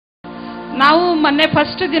ನಾವು ಮೊನ್ನೆ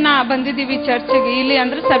ಫಸ್ಟ್ ದಿನ ಬಂದಿದ್ದೀವಿ ಚರ್ಚ್ಗೆ, ಇಲ್ಲಿ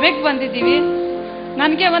ಅಂದ್ರೆ ಸಭೆಗೆ ಬಂದಿದ್ದೀವಿ.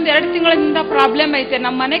 ನನಗೆ ಒಂದು 2 ತಿಂಗಳಿಂದ ಪ್ರಾಬ್ಲಮ್ ಐತೆ.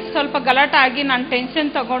 ನಮ್ಮ ಮನೆಗೆ ಸ್ವಲ್ಪ ಗಲಾಟೆ ಆಗಿ ನಾನು ಟೆನ್ಷನ್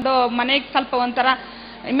ತಗೊಂಡು ಮನೆಗೆ ಸ್ವಲ್ಪ ಒಂಥರ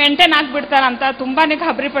ಮೇಂಟೈನ್ ಆಗಿಬಿಡ್ತಾರಂತ ತುಂಬಾ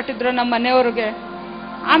ಗಾಬರಿ ಪಟ್ಟಿದ್ರು ನಮ್ಮ ಮನೆಯವ್ರಿಗೆ.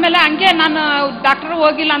 ಆಮೇಲೆ ಹಂಗೆ ನಾನು ಡಾಕ್ಟ್ರ್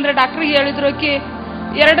ಹೋಗಿಲ್ಲ ಅಂದರೆ ಡಾಕ್ಟ್ರಿಗೆ ಹೇಳಿದ್ರು ಕಿ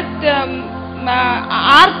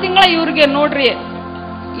 6 ತಿಂಗಳ ಇವ್ರಿಗೆ ನೋಡ್ರಿ,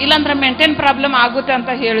 ಇಲ್ಲಾಂದ್ರೆ ಮೇಂಟೈನ್ ಪ್ರಾಬ್ಲಮ್ ಆಗುತ್ತೆ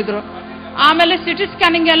ಅಂತ ಹೇಳಿದ್ರು. ಆಮೇಲೆ ಸಿಟಿ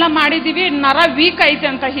ಸ್ಕ್ಯಾನಿಂಗ್ ಎಲ್ಲ ಮಾಡಿದ್ದೀವಿ, ನರ ವೀಕ್ ಐತೆ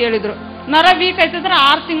ಅಂತ ಹೇಳಿದ್ರು. ನರ ವೀಕ್ ಐತಂದ್ರೆ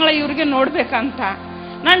 6 ತಿಂಗಳ ಇವ್ರಿಗೆ ನೋಡ್ಬೇಕಂತ.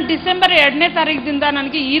 ನಾನು ಡಿಸೆಂಬರ್ 2ನೇ ತಾರೀಕಿನಿಂದ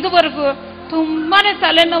ನನಗೆ ಇದುವರೆಗೂ ತುಂಬಾ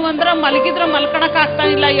ತಲೆನೋವು ಅಂದ್ರೆ ಮಲಗಿದ್ರೆ ಮಲ್ಕೊಳಕ್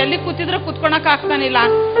ಆಗ್ತಾನಿಲ್ಲ, ಎಲ್ಲಿ ಕೂತಿದ್ರೆ ಕೂತ್ಕೊಳಕ್ ಆಗ್ತಾನಿಲ್ಲ.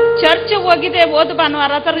 ಚರ್ಚ್ ಹೋಗಿದೆ ಹೋದ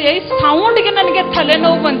ಭಾನುವಾರ, ಸೌಂಡ್ಗೆ ನನಗೆ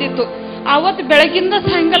ತಲೆನೋವು ಬಂದಿತ್ತು. ಅವತ್ತು ಬೆಳಗಿಂದ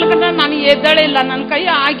ಸಾಯಂಕಾಲ ಕಡೆ ನಾನು ಎದ್ದೇಳಿಲ್ಲ, ನನ್ನ ಕೈ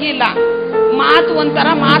ಆಗಿಲ್ಲ. ಮಾತು ಒಂಥರ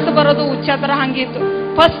ಮಾತು ಬರೋದು ಹುಚ್ಚ ಥರ ಹಂಗಿತ್ತು.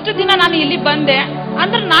 ಫಸ್ಟ್ ದಿನ ನಾನು ಇಲ್ಲಿ ಬಂದೆ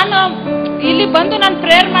ಅಂದ್ರೆ ನಾನು ಇಲ್ಲಿ ಬಂದು ನಾನು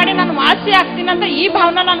ಪ್ರೇಯರ್ ಮಾಡಿ ನಾನು ವಾಸಿ ಆಗ್ತೀನಿ ಅಂತ ಈ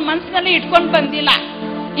ಭಾವನೆ ನನ್ನ ಮನಸ್ಸಿನಲ್ಲಿ ಇಟ್ಕೊಂಡು ಬಂದಿಲ್ಲ.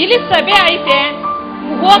 ಇಲ್ಲಿ ಸಭೆ ಐತೆ,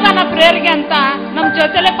 ಹೋಗೋಣ ಪ್ರೇಯರ್ಗೆ ಅಂತ ನಮ್ಮ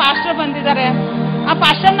ಜೊತೆಲೆ ಪಾಸ್ಟರ್ ಬಂದಿದ್ದಾರೆ. ಆ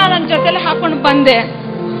ಪಾಸ್ಟರ್ನ ನನ್ನ ಜೊತೆಲೆ ಹಾಕೊಂಡು ಬಂದೆ.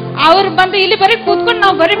 ಅವ್ರು ಬಂದು ಇಲ್ಲಿ ಬರೀ ಕೂತ್ಕೊಂಡು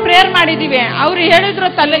ನಾವು ಬರೀ ಪ್ರೇಯರ್ ಮಾಡಿದ್ದೀವಿ. ಅವ್ರು ಹೇಳಿದ್ರು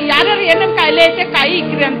ತಲೆ ಯಾರ್ಯಾರು ಏನೇನು ಕಾಯಿಲೆ ಐತೆ ಕಾಯಿ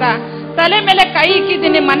ಇಕ್ಕ್ರಿ ಅಂತ. ತಲೆ ಮೇಲೆ ಕೈ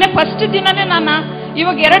ಇಕ್ಕಿದ್ದೀನಿ. ಮೊನ್ನೆ ಫಸ್ಟ್ ದಿನನೇ ನಾನು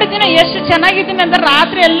ಇವಾಗ 2 ದಿನ ಎಷ್ಟು ಚೆನ್ನಾಗಿದ್ದೀನಿ ಅಂದ್ರೆ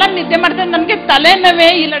ರಾತ್ರಿ ಎಲ್ಲ ನಿದ್ದೆ ಮಾಡ್ತೀನಿ, ನನಗೆ ತಲೆನೋವೇ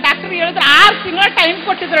ಇಲ್ಲ. ಡಾಕ್ಟರ್ ಹೇಳಿದ್ರು 6 ತಿಂಗಳ ಟೈಮ್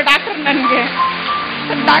ಕೊಟ್ಟಿದ್ರು ಡಾಕ್ಟರ್ ನನಗೆ.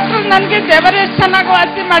 ಡಾಕ್ಟರ್ ನನಗೆ ದೇವರು ಎಷ್ಟು ಚೆನ್ನಾಗಿ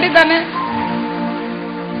ವಾಸಿ ಮಾಡಿದ್ದಾನೆ.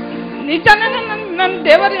 ನಿಜನೇ ನನ್ನ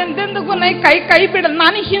ದೇವರು ಎಂದೆಂದಿಗೂ ಕೈ ಬಿಡಲ್ಲ.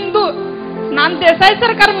 ನಾನು ಹಿಂದೂ, ನಾನು ದೇಸಾಯಿ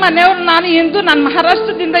ಸರ್ಕಾರ ಮನೆಯವರು, ನಾನು ಹಿಂದೂ. ನಾನು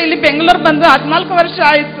ಮಹಾರಾಷ್ಟ್ರದಿಂದ ಇಲ್ಲಿ ಬೆಂಗಳೂರು ಬಂದು 14 ವರ್ಷ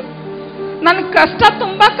ಆಯಿತು. ನನಗೆ ಕಷ್ಟ,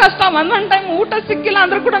 ತುಂಬ ಕಷ್ಟ. ಒಂದೊಂದು ಟೈಮ್ ಊಟ ಸಿಕ್ಕಿಲ್ಲ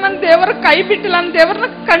ಅಂದ್ರೂ ಕೂಡ ನನ್ನ ದೇವರ ಕೈ ಬಿಟ್ಟಿಲ್ಲ. ನನ್ನ ದೇವ್ರನ್ನ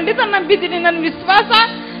ಖಂಡಿತ ನಂಬಿದ್ದೀನಿ. ನನ್ನ ವಿಶ್ವಾಸ,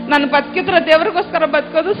 ನಾನು ಬದುಕಿದ್ರೆ ದೇವ್ರಿಗೋಸ್ಕರ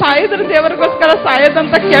ಬದುಕೋದು, ಸಾಯೋದ್ರೆ ದೇವ್ರಿಗೋಸ್ಕರ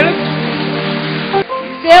ಸಾಯೋದಂತ ಕೇಳಿ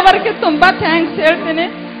ದೇವರಿಗೆ ತುಂಬಾ ಥ್ಯಾಂಕ್ಸ್ ಹೇಳ್ತೀನಿ.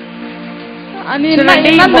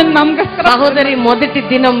 సహోదరి మొదటి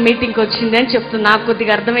దినం మీటింగ్కి వచ్చింది అని చెప్తుంది. నాకు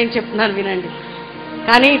కొద్దిగా అర్థమైంది చెప్తున్నాను వినండి.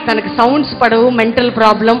 కానీ తనకు సౌండ్స్ పడవు, మెంటల్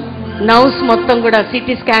ప్రాబ్లం, నర్వ్స్ మొత్తం కూడా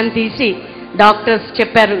సిటీ స్కాన్ తీసి డాక్టర్స్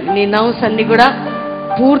చెప్పారు నీ నర్వ్స్ అన్ని కూడా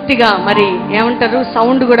పూర్తిగా మరి ఏమంటారు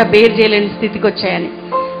సౌండ్ కూడా బేర్ చేయలేని స్థితికి వచ్చాయని.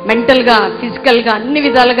 మెంటల్గా, ఫిజికల్గా అన్ని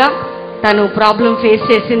విధాలుగా తను ప్రాబ్లం ఫేస్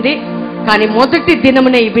చేసింది. కానీ మొదటి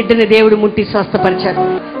దినమునే ఈ బిడ్డని దేవుడు ముట్టి స్వస్థపరిచారు.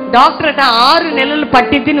 డాక్టర్ అట 6 నెలలు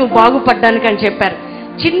పట్టింది నువ్వు బాగుపడ్డానికి అని చెప్పారు.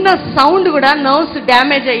 చిన్న సౌండ్ కూడా నర్వ్స్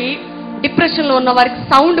డ్యామేజ్ అయ్యి డిప్రెషన్లో ఉన్న వారికి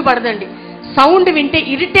సౌండ్ పడదండి. సౌండ్ వింటే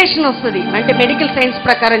ఇరిటేషన్ వస్తుంది, అంటే మెడికల్ సైన్స్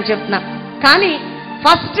ప్రకారం చెప్తున్నా. కానీ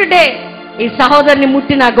ఫస్ట్ డే ఈ సహోదరిని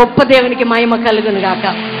ముట్టిన గొప్ప దేవునికి మహిమ కలుగును గాక.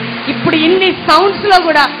 ఇప్పుడు ఇన్ని సౌండ్స్ లో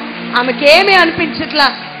కూడా ఆమెకి ఏమీ అనిపించట్లా.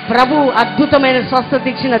 ప్రభు అద్భుతమైన స్వస్థత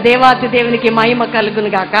ఇచ్చిన దేవాతి దేవునికి మహిమ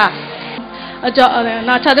కలుగును గాక.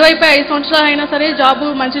 నా చదువు అయిపోయి 5 సంవత్సరాలు అయినా సరే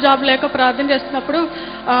మంచి జాబ్ లేక ప్రార్థన చేస్తున్నప్పుడు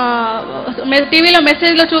టీవీలో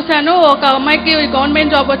మెసేజ్లో చూశాను, ఒక అమ్మాయికి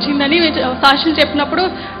గవర్నమెంట్ జాబ్ వచ్చిందని సాక్ష్యం చెప్పినప్పుడు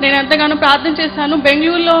నేను ఎంతగానో ప్రార్థన చేశాను.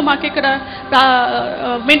 బెంగళూరులో మాకు ఇక్కడ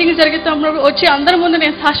మీటింగ్ జరుగుతున్నప్పుడు వచ్చి అందరి ముందు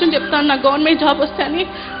నేను సాక్ష్యం చెప్తాను, నాకు గవర్నమెంట్ జాబ్ వస్తే అని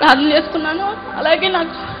ప్రార్థన చేసుకున్నాను. అలాగే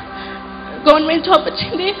నాకు గవర్నమెంట్ జాబ్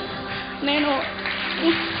వచ్చింది. నేను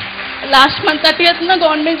లాస్ట్ మంత్ 30th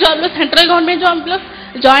గవర్నమెంట్ జాబ్లో, సెంట్రల్ గవర్నమెంట్ జాబ్లో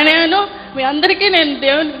జాయిన్ అయ్యాను. మీ అందరికీ నేను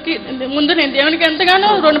దేవునికి ఎంతగానో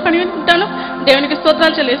రుణపడి ఉంటాను. దేవునికి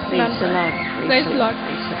స్తోత్రాలు చెల్లిస్తున్నాను. Praise lord.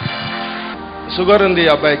 షుగర్ ఉంది ఈ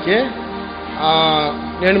అబ్బాయికి.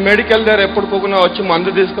 నేను మెడికల్ దగ్గర ఎప్పుడుకోకుండా వచ్చి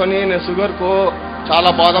మందు తీసుకొని నేను షుగర్కు చాలా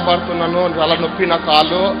బాధపడుతున్నాను, చాలా నొప్పి నా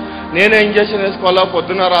కాళ్ళు, నేనే ఇంజక్షన్ వేసుకోవాలా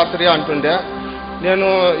పొద్దున రాత్రి అంటుండే. నేను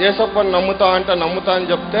యేసప్పని నమ్ముతా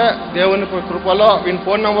అని చెప్తే దేవుని కృపలో వీని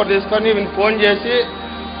ఫోన్ నెంబర్ తీసుకొని వీని ఫోన్ చేసి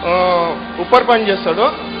ఉప్పర్ పని చేస్తాడు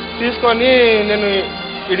తీసుకొని నేను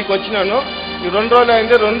ఇడికి వచ్చినాను. ఈ 2 రోజులు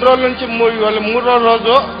అయింది. 2 రోజుల నుంచి 3వ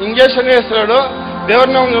రోజు ఇంజక్షన్ వేస్తాడు.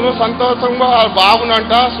 దేవుని నామములో సంతోషంగా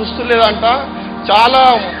బాగునంట, సుస్తు లేదంట, చాలా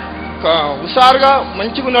హుషారుగా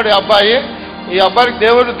మంచిగా ఉన్నాడు ఈ అబ్బాయి. ఈ అబ్బాయికి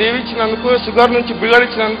దేవుడు దీవించినందుకు, షుగర్ నుంచి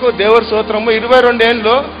బిగడించినందుకు దేవుడి స్తోత్రము. 22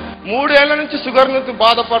 ఏళ్ళు, 3 ఏళ్ల నుంచి షుగర్ నుంచి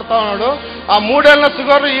బాధపడతా ఉన్నాడు. ఆ 3 ఏళ్ల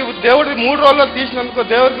షుగర్ ఈ దేవుడి 3 రోజుల్లో తీసినందుకు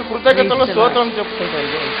దేవుడికి కృతజ్ఞతలు స్తోత్రం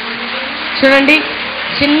చెప్పుకుంటాడు. చూడండి,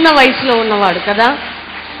 చిన్న వయసులో ఉన్నవాడు కదా,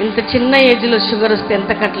 ఇంత చిన్న ఏజ్లో షుగర్ వస్తే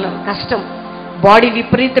ఎంత కష్టం. బాడీ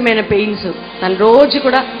విపరీతమైన పెయిన్స్. తను రోజు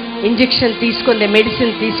కూడా ఇంజెక్షన్ తీసుకుందే,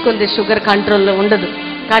 మెడిసిన్ తీసుకుందే, షుగర్ కంట్రోల్లో ఉండదు.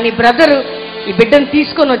 కానీ బ్రదరు ఈ బిడ్డను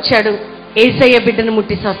తీసుకొని వచ్చాడు, యేసయ్య బిడ్డను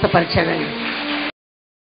ముట్టి స్వస్థపరిచాడండి.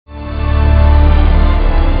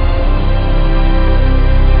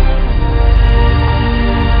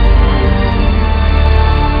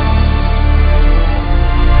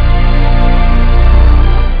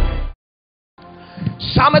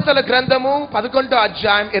 సామెతల గ్రంథము 11వ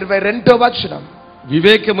అధ్యాయం 22వ వచనం.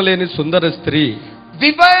 వివేకము లేని సుందర స్త్రీ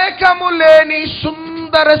వివేకము లేని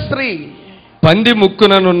సుందర స్త్రీ పంది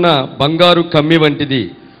ముక్కుననున్న బంగారు కమ్మి వంటిది.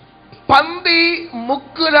 పంది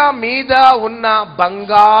ముక్కుల మీద ఉన్న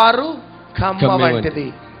బంగారు కమ్మ వంటిది.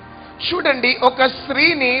 చూడండి, ఒక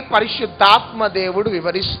స్త్రీని పరిశుద్ధాత్మ దేవుడు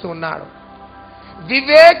వివరిస్తున్నాడు.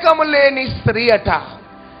 వివేకము లేని స్త్రీ అట.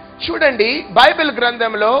 చూడండి, బైబిల్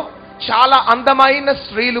గ్రంథంలో చాలా అందమైన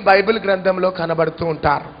స్త్రీలు బైబిల్ గ్రంథంలో కనబడుతూ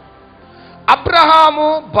ఉంటారు. అబ్రహాము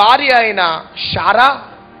భార్య అయిన శారా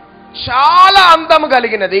చాలా అందము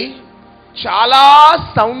కలిగినది, చాలా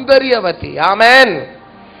సౌందర్యవతి. ఆమెన్.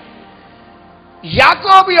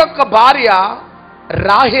 యాకోబు యొక్క భార్య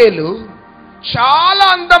రాహేలు చాలా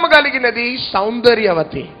అందము కలిగినది,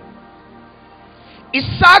 సౌందర్యవతి.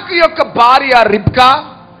 ఇస్సాకు యొక్క భార్య రిబ్కా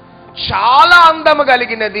చాలా అందము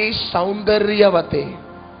కలిగినది, సౌందర్యవతి.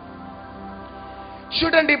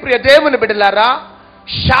 చూడండి ప్రియ దేవుని బిడ్డలారా,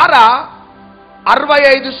 శారా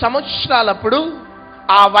 65 సంవత్సరాలప్పుడు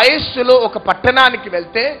ఆ వయస్సులో ఒక పట్టణానికి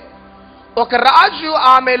వెళ్తే ఒక రాజు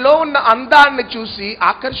ఆమెలో ఉన్న అందాన్ని చూసి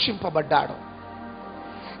ఆకర్షింపబడ్డాడు.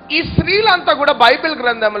 ఈ స్త్రీలంతా కూడా బైబిల్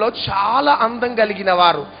గ్రంథంలో చాలా అందం కలిగిన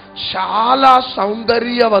వారు, చాలా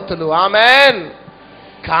సౌందర్యవతులు. ఆమెన్.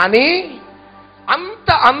 కానీ అంత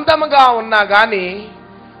అందముగా ఉన్నా కానీ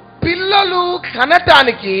పిల్లలు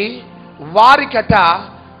కనటానికి వారికట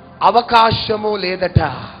అవకాశము లేదట.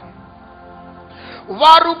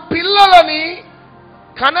 వారు పిల్లలని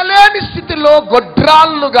కనలేని స్థితిలో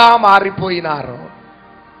గొడ్రాళ్ళుగా మారిపోయినారు.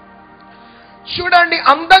 చూడండి,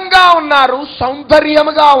 అందంగా ఉన్నారు,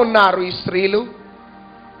 సౌందర్యముగా ఉన్నారు ఈ స్త్రీలు,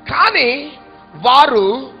 కానీ వారు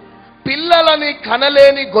పిల్లలని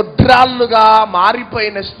కనలేని గొడ్రాళ్ళుగా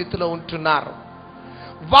మారిపోయిన స్థితిలో ఉంటున్నారు.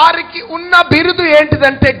 వారికి ఉన్న బిరుదు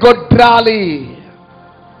ఏంటిదంటే గొడ్రాలి.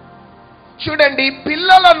 చూడండి,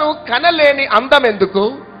 పిల్లలను కనలేని అందం ఎందుకు,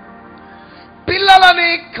 పిల్లలని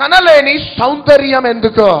కనలేని సౌందర్యం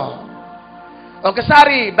ఎందుకు?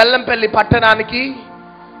 ఒకసారి బెల్లంపల్లి పట్టణానికి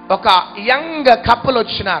ఒక యంగ్ కపుల్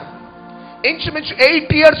వచ్చినారు. ఇంచుమించు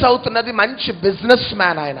 8 years అవుతున్నది. మంచి బిజినెస్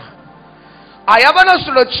మ్యాన్ ఆయన. ఆ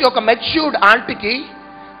యవనస్తుడు వచ్చి ఒక మెచ్యూర్డ్ ఆంటీకి,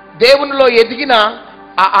 దేవునిలో ఎదిగిన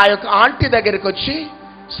ఆ యొక్క ఆంటీ దగ్గరికి వచ్చి,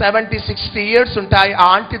 70-60 years ఉంటాయి, ఆ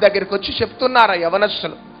ఆంటీ దగ్గరికి వచ్చి చెప్తున్నారు ఆ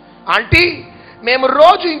యవనస్తులు, ఆంటీ మేము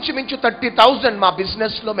రోజు ఇంచుమించు 30,000 మా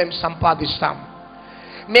బిజినెస్లో మేము సంపాదిస్తాం.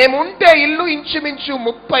 మేము ఉంటే ఇల్లు ఇంచుమించు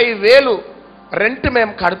 30,000 రెంట్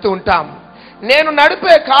మేము కడుతూ ఉంటాం. నేను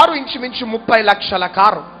నడిపే కారు ఇంచుమించు 30 లక్షల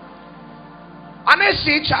కారు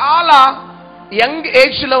అనేసి చాలా యంగ్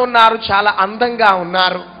ఏజ్లో ఉన్నారు, చాలా అందంగా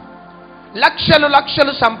ఉన్నారు, లక్షలు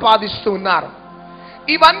లక్షలు సంపాదిస్తూ ఉన్నారు.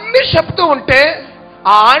 ఇవన్నీ చెప్తూ ఉంటే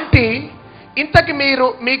ఆ ఆంటీ, ఇంతకి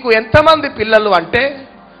మీకు ఎంతమంది పిల్లలు అంటే,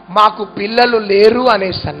 మాకు పిల్లలు లేరు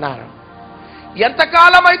అనేసి అన్నారు.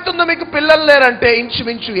 ఎంతకాలం అవుతుందో మీకు పిల్లలు లేరంటే,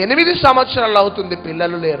 ఇంచుమించు 8 సంవత్సరాలు అవుతుంది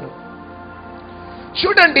పిల్లలు లేరు.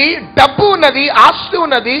 చూడండి, డబ్బు ఉన్నది, ఆస్తి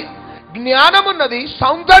ఉన్నది, జ్ఞానం ఉన్నది,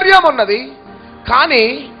 సౌందర్యం ఉన్నది, కానీ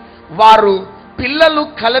వారు పిల్లలు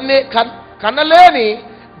కనలేని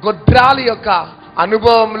గొడ్రాలి యొక్క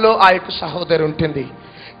అనుభవంలో ఆ యొక్క సహోదరు ఉంటుంది.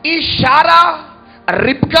 ఈ శారా,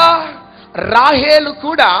 రిబ్కా, రాహేలు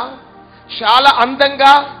కూడా చాలా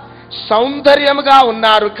అందంగా సౌందర్యముగా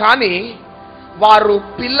ఉన్నారు, కానీ వారు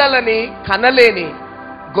పిల్లలని కనలేని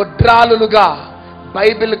గొడ్రాలులుగా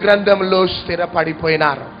బైబిల్ గ్రంథంలో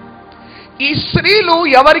స్థిరపడిపోయినారు. ఈ స్త్రీలు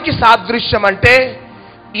ఎవరికి సాదృశ్యం అంటే,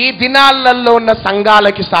 ఈ దినాలలో ఉన్న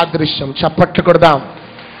సంఘాలకి సాదృశ్యం. చప్పట్లు కొడదాం.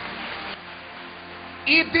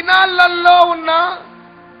 ఈ దినాలలో ఉన్న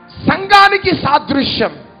సంఘానికి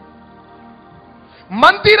సాదృశ్యం,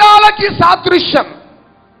 మందిరాలకి సాదృశ్యం.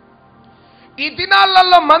 ఈ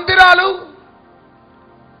దినాలలో మందిరాలు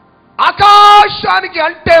ఆకాశానికి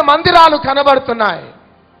అంటే మందిరాలు కనబడుతున్నాయి.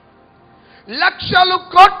 లక్షలు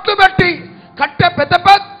కోట్లు పెట్టి కట్టే పెద్ద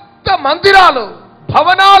పెద్ద మందిరాలు,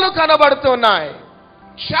 భవనాలు కనబడుతున్నాయి.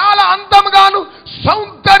 చాలా అందంగాను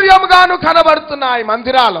సౌందర్యంగాను కనబడుతున్నాయి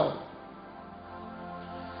మందిరాలు.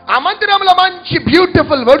 ఆ మందిరంలో మంచి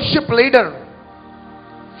బ్యూటిఫుల్ వర్షిప్ లీడర్,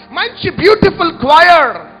 మంచి బ్యూటిఫుల్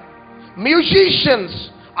క్వైర్, మ్యూజిషియన్స్,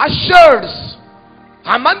 అషర్స్.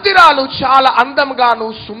 ఆ మందిరాలు చాలా అందంగాను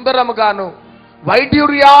సుందరముగాను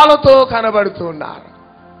వైడ్యూర్యాలతో కనబడుతున్నారు.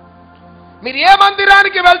 మీరు ఏ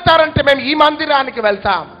మందిరానికి వెళ్తారంటే, మేము ఈ మందిరానికి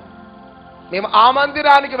వెళ్తాం, మేము ఆ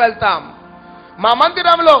మందిరానికి వెళ్తాం. మా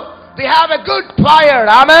మందిరంలో we have a good choir.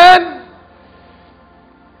 Amen.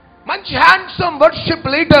 మంచి handsome worship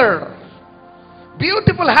leader,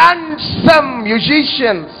 beautiful handsome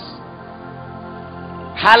musicians.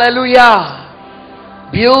 హల్లెలూయా.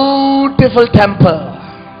 బ్యూటిఫుల్ టెంపుల్,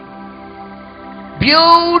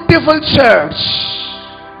 బ్యూటిఫుల్ చర్చ్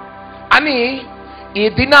అని ఈ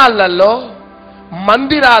దినాలలో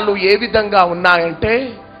మందిరాలు ఏ విధంగా ఉన్నాయంటే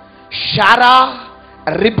శారా,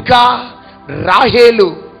 రిబ్కా, రాహేలు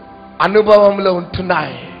అనుభవంలో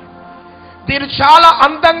ఉంటున్నాయి. దీని చాలా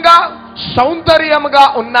అందంగా సౌందర్యంగా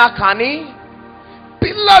ఉన్నా కానీ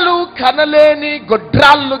పిల్లలు కనలేని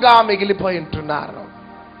గొడ్రాళ్ళుగా మిగిలిపోయి ఉంటున్నారు.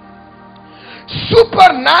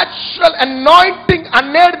 సూపర్ న్యాచురల్ అనాయింటింగ్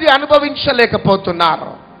అనేది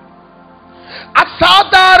అనుభవించలేకపోతున్నారు.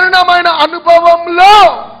 అసాధారణమైన అనుభవంలో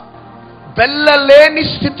వెళ్ళలేని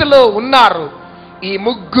స్థితిలో ఉన్నారు ఈ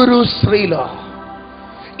ముగ్గురు స్త్రీలు.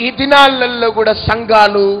 ఈ దినాలలో కూడా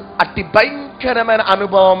సంఘాలు అతి భయంకరమైన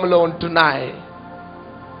అనుభవంలో ఉంటున్నాయి.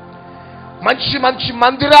 మంచి మంచి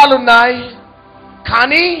మందిరాలు ఉన్నాయి,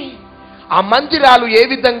 కానీ ఆ మందిరాలు ఏ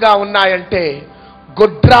విధంగా ఉన్నాయంటే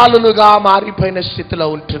గొడ్రాలులుగా మారిపోయిన స్థితిలో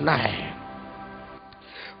ఉంటున్నాయి.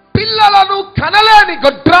 పిల్లలను కనలేని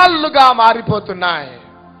గొడ్రాలుగా మారిపోతున్నాయి.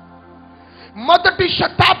 మొదటి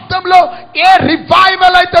శతాబ్దంలో ఏ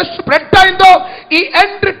రివైవల్ అయితే స్ప్రెడ్ అయిందో ఈ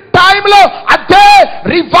ఎండ్ టైంలో అదే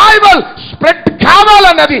రివైవల్ స్ప్రెడ్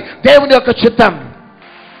కావాలన్నది దేవుని యొక్క చిత్తం.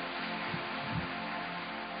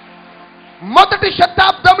 మొదటి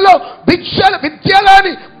శతాబ్దంలో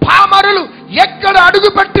విద్యలేని పామరులు ఎక్కడ అడుగు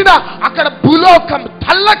పెట్టినా అక్కడ భూలోకం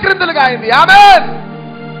తల్లక్రిందులుగా అయింది. ఆమేన్.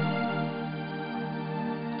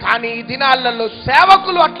 కానీ ఈ దినాలలో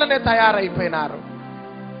సేవకులు అట్లనే తయారైపోయినారు.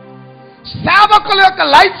 సేవకుల యొక్క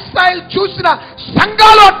లైఫ్ స్టైల్ చూసిన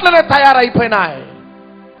సంఘాలు అట్లనే తయారైపోయినాయి.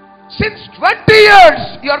 Since 20 years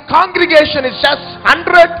your congregation is just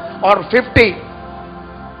 100 or 50.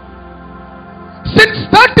 Since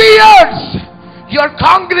 30 years your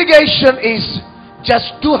congregation is just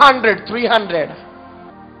 200, 300.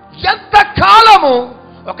 ఎంత కాలము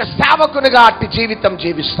ఒక సేవకునిగా అట్టి జీవితం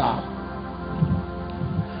జీవిస్తావు?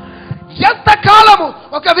 ఎంత కాలము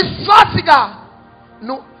ఒక విశ్వాసిగా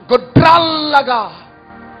నువ్వు గొడ్రాళ్ళగా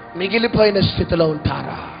మిగిలిపోయిన స్థితిలో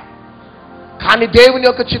ఉంటారా? కానీ దేవుని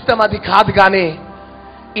యొక్క చిత్తం అది కాదు. కానీ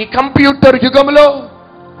ఈ కంప్యూటర్ యుగంలో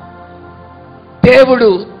దేవుడు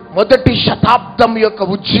మొదటి శతాబ్దం యొక్క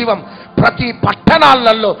ఉజ్జీవం ప్రతి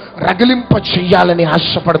పట్టణాలలో రగిలింప చెయ్యాలని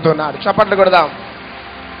ఆశపడుతున్నాడు. చప్పట్లు కొడదాం.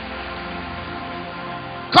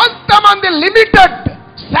 కొంతమంది లిమిటెడ్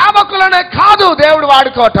సేవకులనే కాదు దేవుడు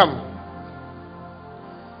వాడుకోవటం.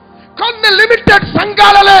 కొన్ని లిమిటెడ్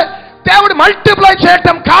సంఘాలనే దేవుడు మల్టిప్లై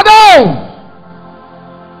చేయటం కాదు.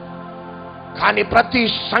 కానీ ప్రతి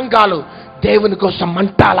సంఘాలు దేవుని కోసం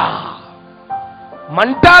మంటాలా.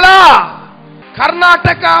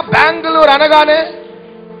 కర్ణాటక, బెంగళూరు అనగానే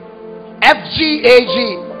FGAG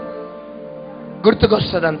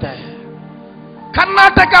గుర్తుకొస్తుంది అంతే.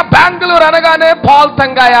 కర్ణాటక, బెంగళూరు అనగానే పాల్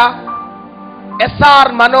తంగాయ, SR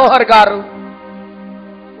మనోహర్ గారు.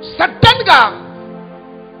 సడన్ గా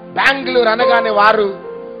బెంగళూరు అనగానే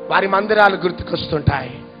వారి మందిరాలు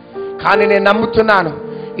గుర్తుకొస్తుంటాయి. కానీ నేను నమ్ముతున్నాను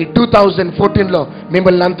ఈ 2014లో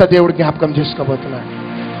మిమ్మల్ని అంతా దేవుడు జ్ఞాపకం చేసుకోబోతున్నాడు.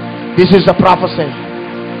 This is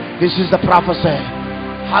the prophecy.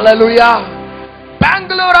 హల్లెలూయా.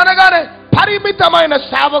 బెంగళూరు అనగానే పరిమితమైన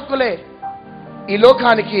సేవకులే ఈ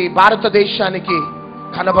లోకానికి, భారతదేశానికి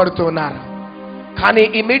కనబడుతూ ఉన్నారు. కానీ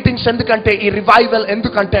ఈ మీటింగ్స్ ఎందుకంటే, ఈ రివైవల్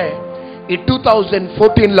ఎందుకంటే ఈ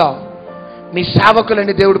 2014లో మీ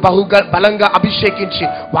సేవకులని దేవుడు బలంగా అభిషేకించి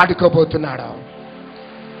వాడుకోబోతున్నాడు.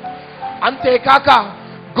 అంతేకాక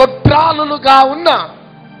గొడ్రాలుగా ఉన్న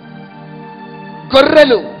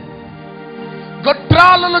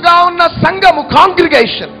గొడ్రాలుగా ఉన్న సంఘము,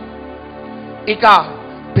 కాంగ్రిగేషన్ ఇక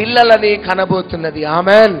పిల్లలని కనబోతున్నది.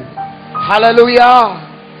 Amen. Hallelujah.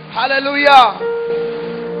 Hallelujah.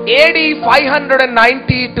 AD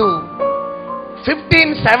 590 to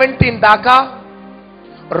 1517 దాకా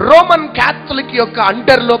రోమన్ క్యాథలిక్ యొక్క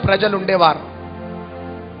అండర్లో ప్రజలు ఉండేవారు.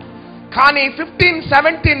 కానీ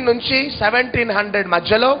 1517 నుంచి 1700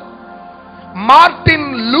 మధ్యలో మార్టిన్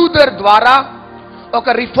లూథర్ ద్వారా ఒక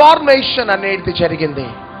రిఫార్మేషన్ అనేది జరిగింది.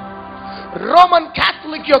 రోమన్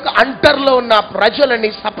క్యాథలిక్ యొక్క అండర్లో ఉన్న ప్రజలని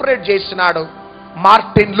సపరేట్ చేసినాడు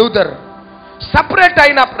మార్టిన్ లూథర్. సపరేట్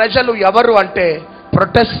అయిన ప్రజలు ఎవరు అంటే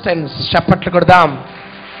ప్రొటెస్టెంట్స్. చప్పట్లు కొడదాం.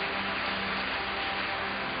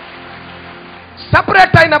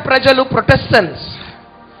 సపరేట్ అయిన ప్రజలు ప్రొటెస్టెంట్స్.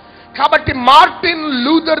 కాబట్టి మార్టిన్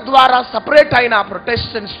లూథర్ ద్వారా సపరేట్ అయిన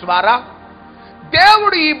ప్రొటెస్టెంట్స్ ద్వారా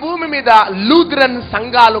దేవుడు ఈ భూమి మీద లూథరన్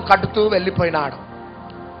సంఘాలు కట్టుతూ వెళ్ళిపోయినాడు.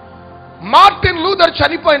 మార్టిన్ లూథర్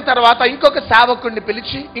చనిపోయిన తర్వాత ఇంకొక సేవకుడిని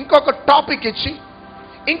పిలిచి, ఇంకొక టాపిక్ ఇచ్చి,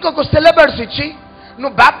 ఇంకొక సిలబస్ ఇచ్చి,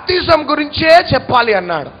 నువ్వు బాప్తిజం గురించే చెప్పాలి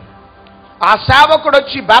అన్నాడు. ఆ సేవకుడు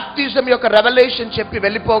వచ్చి బాప్తిజం యొక్క రెవల్యూషన్ చెప్పి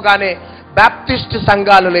వెళ్ళిపోగానే బాప్టిస్ట్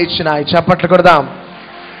సంఘాలు లేచినాయి. చప్పట్లు కొడదాం.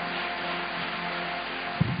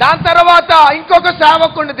 దాని తర్వాత ఇంకొక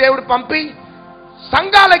సేవకుడిని దేవుడు పంపి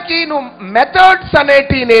సంఘాలకి నువ్వు మెథడ్స్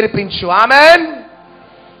అనేటి నేర్పించు. ఆమెన్.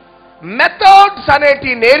 మెథడ్స్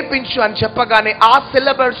అనేటి నేర్పించు అని చెప్పగానే ఆ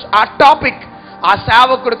సిలబస్, ఆ టాపిక్ ఆ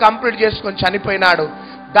సేవకుడు కంప్లీట్ చేసుకొని చనిపోయినాడు.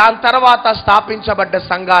 దాని తర్వాత స్థాపించబడ్డ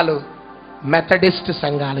సంఘాలు మెథడిస్ట్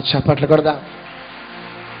సంఘాలు. చెప్పట్లు కొడదా.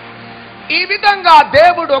 ఈ విధంగా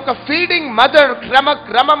దేవుడు ఒక ఫీడింగ్ మదర్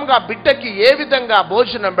క్రమంగా బిడ్డకి ఏ విధంగా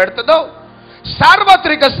భోజనం పెడుతుందో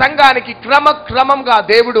సార్వత్రిక సంఘానికి క్రమంగా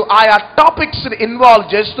దేవుడు ఆయా టాపిక్స్ ఇన్వాల్వ్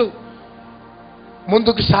చేస్తూ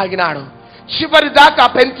ముందుకు సాగినాడు. చివరి దాకా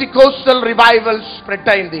పెంటికోస్టల్ రివైవల్ స్ప్రెడ్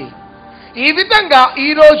అయింది. ఈ విధంగా ఈ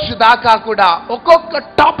రోజు దాకా కూడా ఒక్కొక్క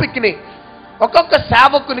టాపిక్ ని ఒక్కొక్క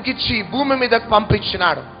సేవకునికి ఇచ్చి భూమి మీదకు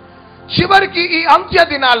పంపించినాడు. చివరికి ఈ అంత్య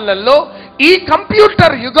దినాలలో, ఈ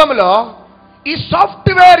కంప్యూటర్ యుగంలో, ఈ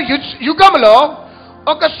సాఫ్ట్వేర్ యుగంలో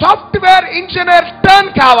ఒక సాఫ్ట్వేర్ ఇంజనీర్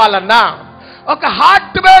టర్న్ కావాలన్నా, ఒక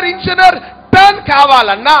హార్డ్వేర్ ఇంజనీర్ టర్న్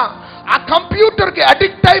కావాలన్నా, ఆ కంప్యూటర్కి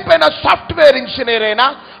అడిక్ట్ అయిపోయిన సాఫ్ట్వేర్ ఇంజనీర్ అయినా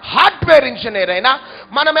హార్డ్వేర్ ఇంజనీర్ అయినా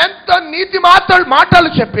మనం ఎంత నీతి మాటలు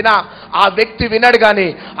చెప్పినా ఆ వ్యక్తి వినడు. కానీ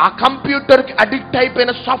ఆ కంప్యూటర్కి అడిక్ట్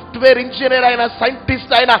అయిపోయిన సాఫ్ట్వేర్ ఇంజనీర్ అయినా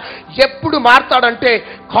సైంటిస్ట్ అయినా ఎప్పుడు మారుతాడంటే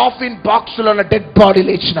కాఫిన్ బాక్స్లో ఉన్న డెడ్ బాడీ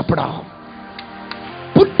లేచినప్పుడు,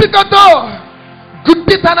 పుట్టుకతో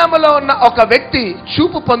గుడ్డితనంలో ఉన్న ఒక వ్యక్తి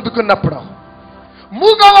చూపు పొందుకున్నప్పుడు,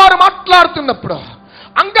 మూగవారు మాట్లాడుతున్నప్పుడు,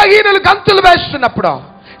 అంగహీనులు గంతులు వేస్తున్నప్పుడు,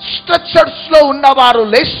 స్ట్రెచర్స్ లో ఉన్నవారు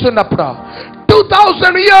లేస్తున్నప్పుడు,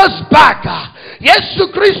 2000 years బ్యాక్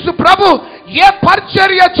యేసుక్రీస్తు ప్రభు ఏ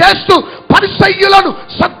పరిచర్య చేస్తూ పరిసయ్యులను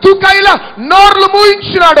సద్దుకైల నోర్లు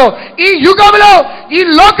మూయించినాడో, ఈ యుగంలో ఈ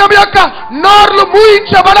లోకం యొక్క నోర్లు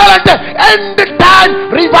మూయించబడాలంటే ఎండ్ టైమ్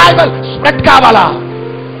రివైవల్ స్ప్రెడ్ కావాలా.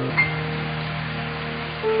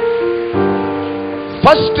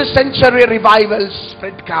 ఫస్ట్ సెంచరీ రివైవల్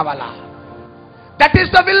స్ప్రెడ్ కావాలా. That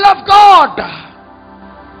is the will of God.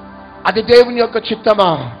 అది దేవుని యొక్క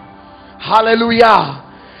చిత్తమా? హల్లెలూయా.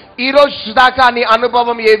 ఈ రోజు దాకా నీ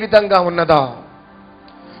అనుభవం ఏ విధంగా ఉన్నదో?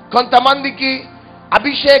 కొంతమందికి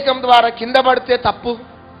అభిషేకం ద్వారా కింద పడితే తప్పు,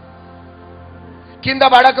 కింద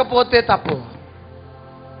పడకపోతే తప్పు,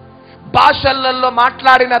 భాషలలో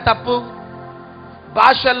మాట్లాడిన తప్పు,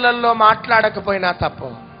 భాషలలో మాట్లాడకపోయినా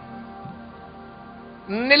తప్పు,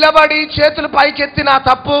 నిలబడి చేతులు పైకెత్తినా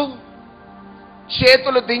తప్పు,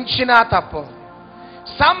 చేతులు దించినా తప్పు.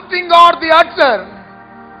 Something or the other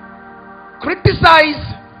criticise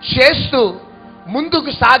చేస్తూ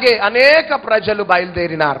ముందుకు సాగే అనేక ప్రజలు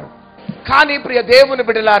బయలుదేరినారు. కానీ ప్రియ దేవుని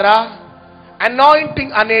బిడ్డలారా,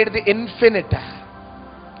 అనాయింటింగ్ అనేది ఇన్ఫినిట్.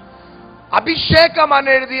 అభిషేకం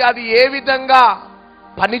అనేది అది ఏ విధంగా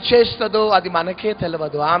పనిచేస్తుందో అది మనకే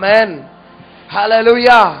తెలియదు. ఆమెన్.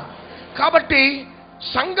 హల్లెలూయా. కాబట్టి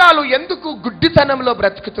సంఘాలు ఎందుకు గుడ్డితనంలో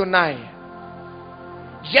బ్రతుకుతున్నాయి,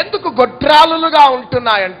 ఎందుకు గొడ్రాలుగా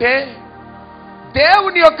ఉంటున్నాయంటే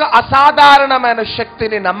దేవుని యొక్క అసాధారణమైన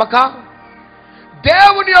శక్తిని నమ్మక,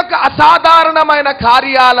 దేవుని యొక్క అసాధారణమైన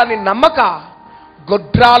కార్యాలని నమ్మక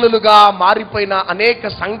గొడ్రాలుగా మారిపోయిన అనేక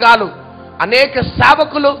సంఘాలు, అనేక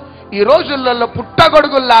సేవకులు ఈ రోజులలో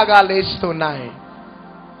పుట్టగొడుగుల్లాగా లేస్తున్నాయి.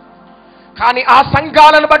 కానీ ఆ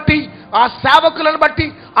సంఘాలను బట్టి, ఆ సేవకులను బట్టి,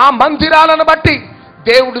 ఆ మందిరాలను బట్టి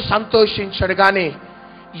దేవుడు సంతోషించడు. కానీ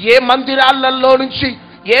ఏ మందిరాలలో నుంచి,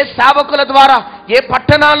 ఏ సేవకుల ద్వారా, ఏ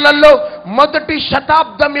పట్టణాలలో మొదటి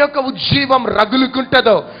శతాబ్దం యొక్క ఉజ్జీవం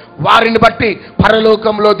రగులుకుంటుందో వారిని బట్టి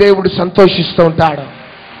పరలోకంలో దేవుడు సంతోషిస్తూ ఉంటాడు.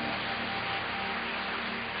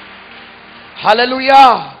 హల్లెలూయా.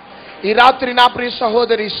 ఈ రాత్రి నా ప్రియ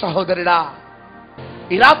సహోదరి సహోదరుడా,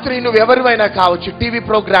 ఈ రాత్రి నువ్వు ఎవరివైనా కావచ్చు, టీవీ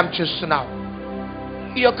ప్రోగ్రామ్ చూస్తున్నావు,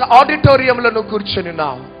 ఈ యొక్క ఆడిటోరియంలో నువ్వు కూర్చొని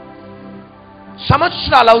ఉన్నావు,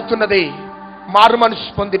 సంవత్సరాలు అవుతున్నది మారు మనసు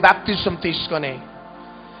పొంది బాప్తిజం తీసుకొని,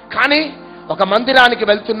 కానీ ఒక మందిరానికి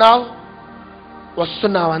వెళ్తున్నావు,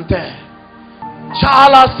 వస్తున్నావు అంతే.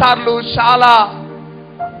 చాలా సార్లు చాలా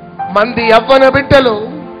మంది యవ్వన బిడ్డలు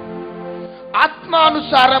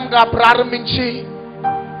ఆత్మానుసారంగా ప్రారంభించి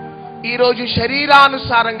ఈరోజు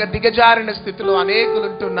శరీరానుసారంగా దిగజారిన స్థితిలో అనేకులు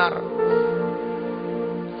ఉంటున్నారు.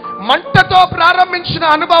 మంటతో ప్రారంభించిన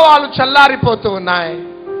అనుభవాలు చల్లారిపోతూ ఉన్నాయి.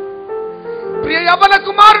 ప్రియ యవ్వన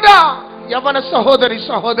కుమారుడా, యవ్వన సహోదరి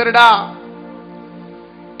సహోదరుడా,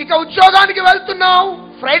 ఇక ఉద్యోగానికి వెళ్తున్నావు,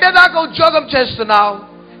 ఫ్రైడే దాకా ఉద్యోగం చేస్తున్నావు,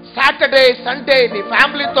 సాటర్డే సండే నీ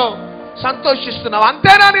ఫ్యామిలీతో సంతోషిస్తున్నావు,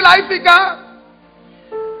 అంతేనా నీ లైఫ్? ఇక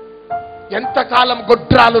ఎంతకాలం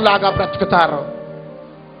గొడ్రాలు లాగా బ్రతుకుతారు?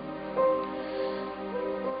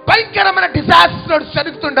 భయంకరమైన డిజాస్టర్స్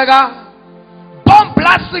జరుగుతుండగా, బాంబ్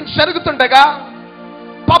బ్లాస్టింగ్ జరుగుతుండగా,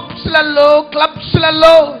 పబ్స్లలో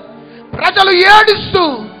క్లబ్స్లలో ప్రజలు ఏడుస్తూ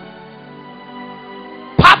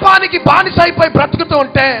పాపానికి బానిసైపోయి బ్రతుకుతూ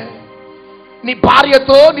ఉంటే, నీ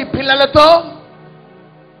భార్యతో నీ పిల్లలతో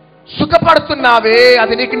సుఖపడుతున్నావే,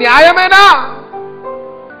 అది నీకు న్యాయమేనా?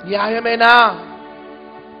 న్యాయమేనా?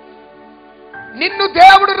 నిన్ను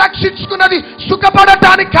దేవుడు రక్షించుకున్నది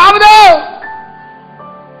సుఖపడటానికి కాదు.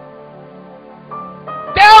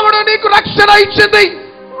 దేవుడు నీకు రక్షణ ఇచ్చింది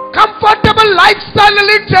కంఫర్టబుల్ లైఫ్ స్టైల్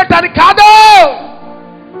లీడ్ చేయడానికి కాదు.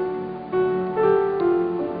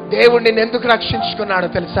 దేవుడు నిన్ను ఎందుకు రక్షించుకున్నాడో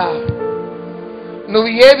తెలుసా? నువ్వు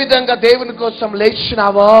ఏ విధంగా దేవుని కోసం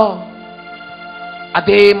లేచినావో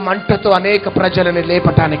అదే మంటతో అనేక ప్రజలను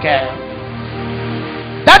లేపటానికే.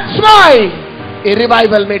 దట్స్ వై ఈ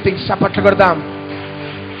రివైవల్ మీటింగ్ చప్పట్లు కొడదాం.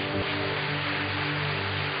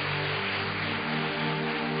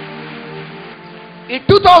 ఈ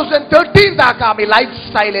 2013 దాకా మీ లైఫ్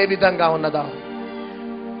స్టైల్ ఏ విధంగా ఉన్నదో?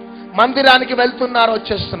 మందిరానికి వెళ్తున్నారు,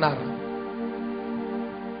 వచ్చేస్తున్నారు,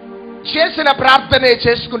 చేసిన ప్రార్థనే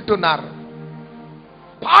చేసుకుంటున్నారు,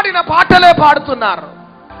 పాడిన పాటలే పాడుతున్నారు.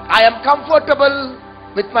 I'm comfortable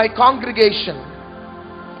with my congregation,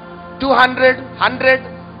 200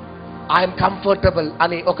 I'm comfortable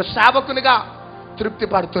అని ఒక సేవకునిగా తృప్తి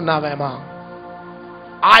పడుతున్నావేమా?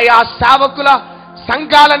 ఆయా సేవకుల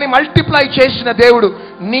సంఘాలని మల్టిప్లై చేసిన దేవుడు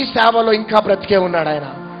నీ సేవలో ఇంకా బ్రతికే ఉన్నాడు. ఆయన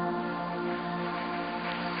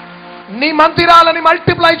నీ మందిరాలని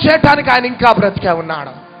మల్టిప్లై చేయటానికి ఆయన ఇంకా బ్రతికే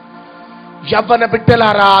ఉన్నాడు. యవ్వన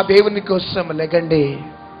బిడ్డలారా, దేవుని కోసం లెగండి.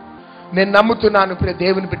 నేను నమ్ముతున్నాను ప్రియ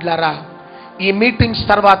దేవుని బిడ్డలారా, ఈ మీటింగ్స్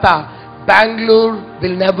తర్వాత Bengaluru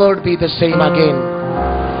will never be the same again.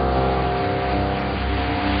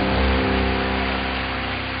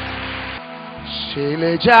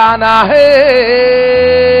 चले जाना है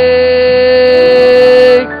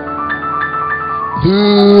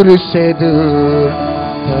दूर से दूर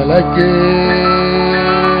तलक,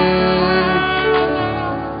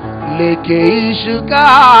 लेके यीशु का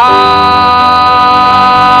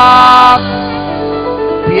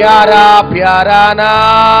प्यारा प्यारा नाम.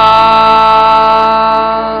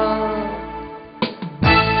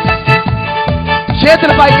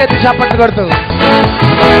 చేతుల పైకి చప్పట్లు కొడుతూ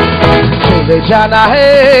चले जाना है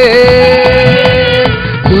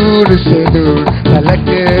दूर से दूर तलक,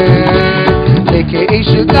 लेके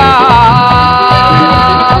यीशु का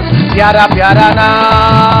प्यारा प्यारा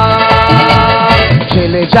नाम.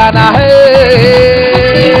 चले जाना है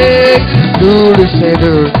दूर से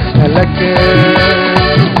दूर तलक,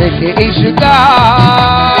 लेके यीशु का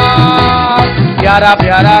प्यारा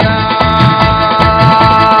प्यारा नाम.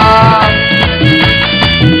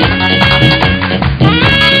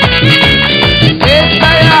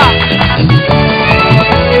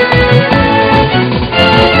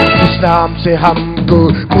 नाम से हमको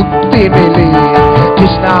मुक्ति मिली,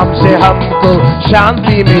 जिस नाम से हमको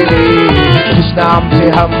शांति मिली, जिस नाम से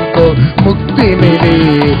हमको मुक्ति मिली,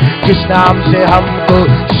 जिस नाम से हमको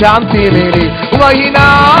शांति मिली, वही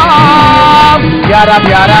नाम प्यारा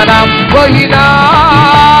प्यारा नाम, वही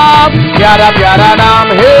नाम प्यारा प्यारा नाम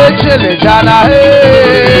है. चले जाना है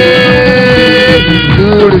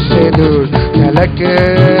दूर से दूर तलक,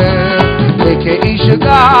 लेके यीशु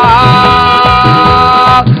का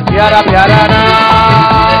प्यारा प्यारा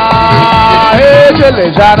नाम है. चले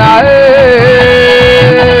जाना है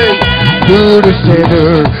दूर से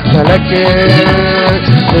दूर तलक,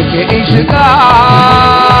 लेके यीशु का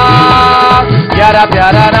प्यारा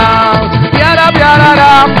प्यारा नाम.